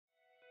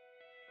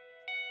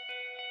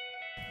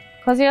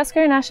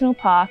Kosciuszko National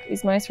Park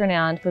is most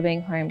renowned for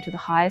being home to the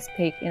highest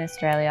peak in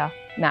Australia,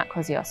 Mount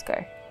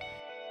Kosciuszko.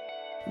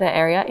 The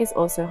area is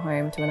also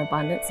home to an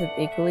abundance of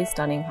equally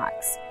stunning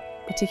hikes,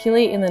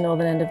 particularly in the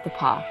northern end of the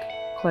park,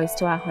 close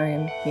to our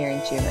home here in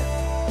Tumut.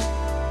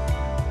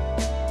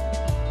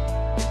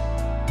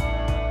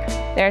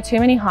 There are too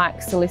many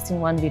hikes to list in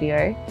one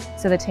video,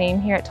 so the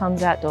team here at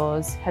Tom's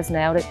Outdoors has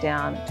nailed it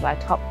down to our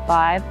top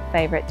 5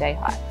 favourite day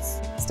hikes.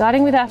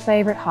 Starting with our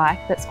favourite hike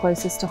that's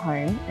closest to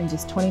home and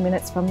just 20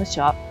 minutes from the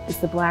shop is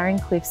the Blowering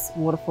Cliffs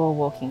Waterfall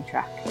Walking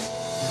Track.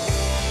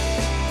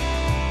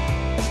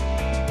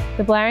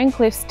 The Blowering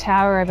Cliffs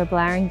tower over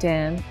Blowering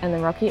Dam and the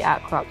rocky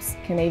outcrops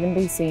can even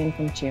be seen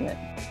from Tumut.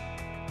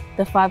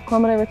 The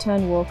 5-kilometre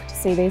return walk to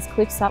see these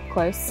cliffs up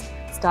close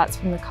starts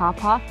from the car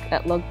park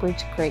at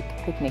Logbridge Creek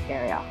picnic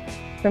area.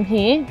 From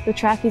here, the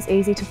track is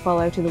easy to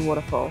follow to the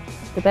waterfall.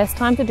 The best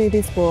time to do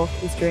this walk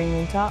is during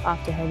winter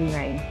after heavy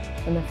rain,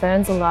 when the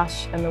ferns are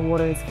lush and the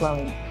water is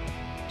flowing.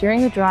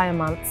 During the drier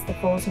months, the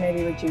falls may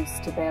be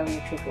reduced to barely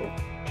a trickle.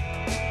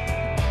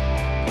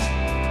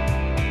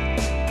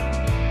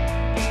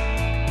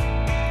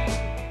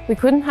 We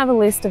couldn't have a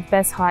list of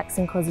best hikes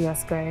in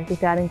Kosciuszko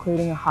without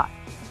including a hut,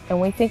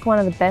 and we think one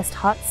of the best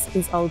huts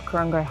is Old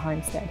Corongo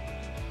Homestead.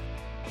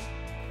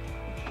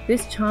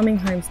 This charming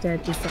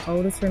homestead is the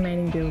oldest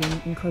remaining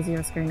building in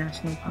Kosciuszko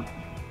National Park.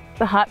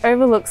 The hut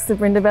overlooks the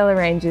Brindabella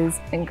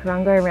Ranges and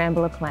Corongo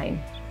Rambler Plain,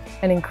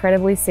 an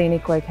incredibly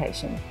scenic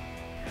location.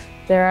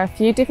 There are a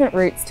few different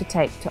routes to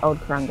take to Old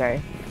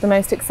Corongo. The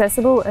most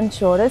accessible and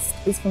shortest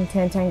is from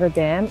Tantangro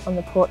Dam on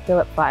the Port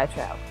Phillip Fire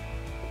Trail.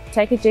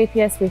 Take a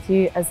GPS with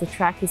you as the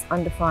track is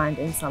undefined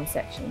in some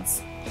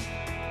sections.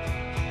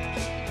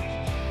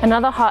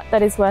 Another hut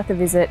that is worth a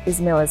visit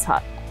is Miller's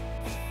Hut.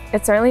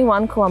 It's only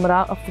 1 kilometre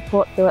off the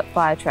Port Phillip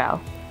Fire Trail,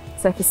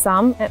 so for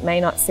some it may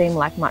not seem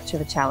like much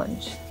of a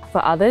challenge.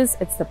 For others,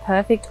 it's the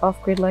perfect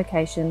off-grid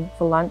location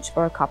for lunch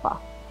or a cuppa.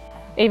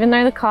 Even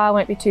though the car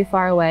won't be too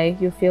far away,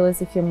 you'll feel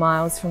as if you're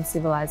miles from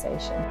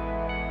civilization.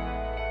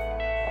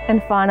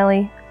 And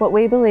finally, what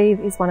we believe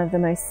is one of the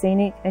most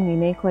scenic and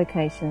unique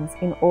locations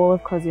in all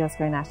of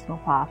Kosciuszko National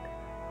Park,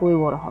 Blue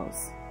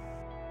Waterholes.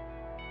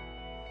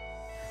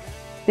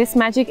 This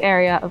magic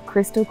area of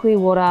crystal clear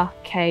water,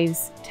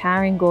 caves,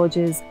 towering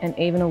gorges and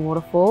even a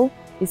waterfall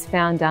is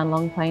found down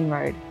Long Plain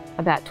Road,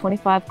 about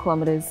 25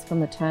 kilometres from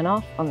the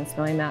turnoff on the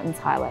Snowy Mountains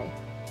Highway.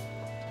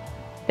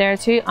 There are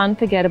 2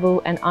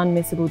 unforgettable and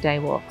unmissable day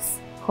walks,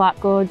 Clark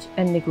Gorge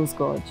and Nichols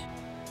Gorge.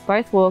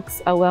 Both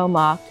walks are well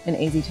marked and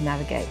easy to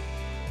navigate.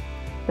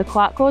 The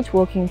Clark Gorge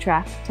walking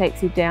track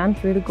takes you down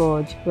through the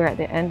gorge, where at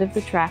the end of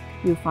the track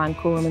you'll find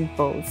Coolman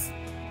Falls.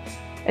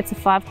 It's a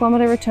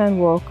 5-kilometre return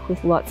walk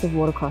with lots of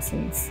water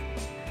crossings,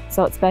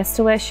 so it's best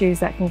to wear shoes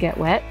that can get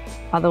wet,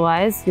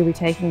 otherwise you'll be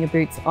taking your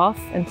boots off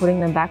and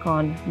putting them back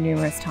on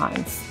numerous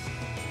times.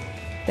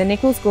 The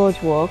Nichols Gorge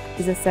walk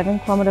is a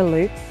 7-kilometre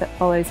loop that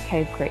follows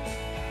Cave Creek,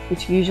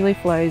 which usually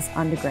flows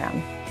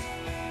underground.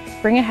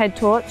 Bring a head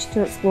torch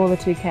to explore the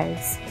 2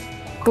 caves,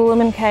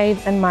 Coolman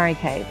Cave and Murray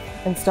Cave,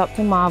 and stop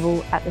to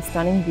marvel at the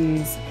stunning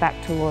views back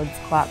towards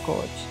Clark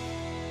Gorge.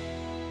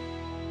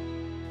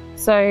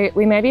 So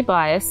we may be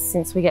biased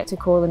since we get to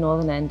call the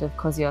northern end of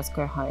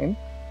Kosciuszko home,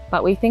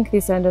 but we think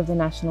this end of the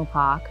national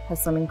park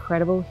has some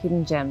incredible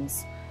hidden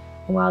gems,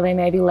 and while they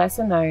may be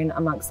lesser known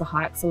amongst the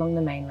hikes along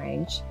the main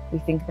range, we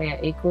think they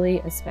are equally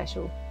as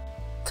special.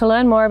 To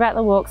learn more about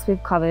the walks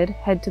we've covered,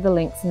 head to the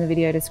links in the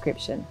video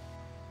description.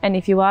 And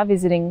if you are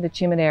visiting the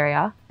Tumut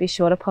area, be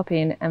sure to pop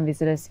in and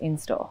visit us in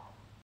store.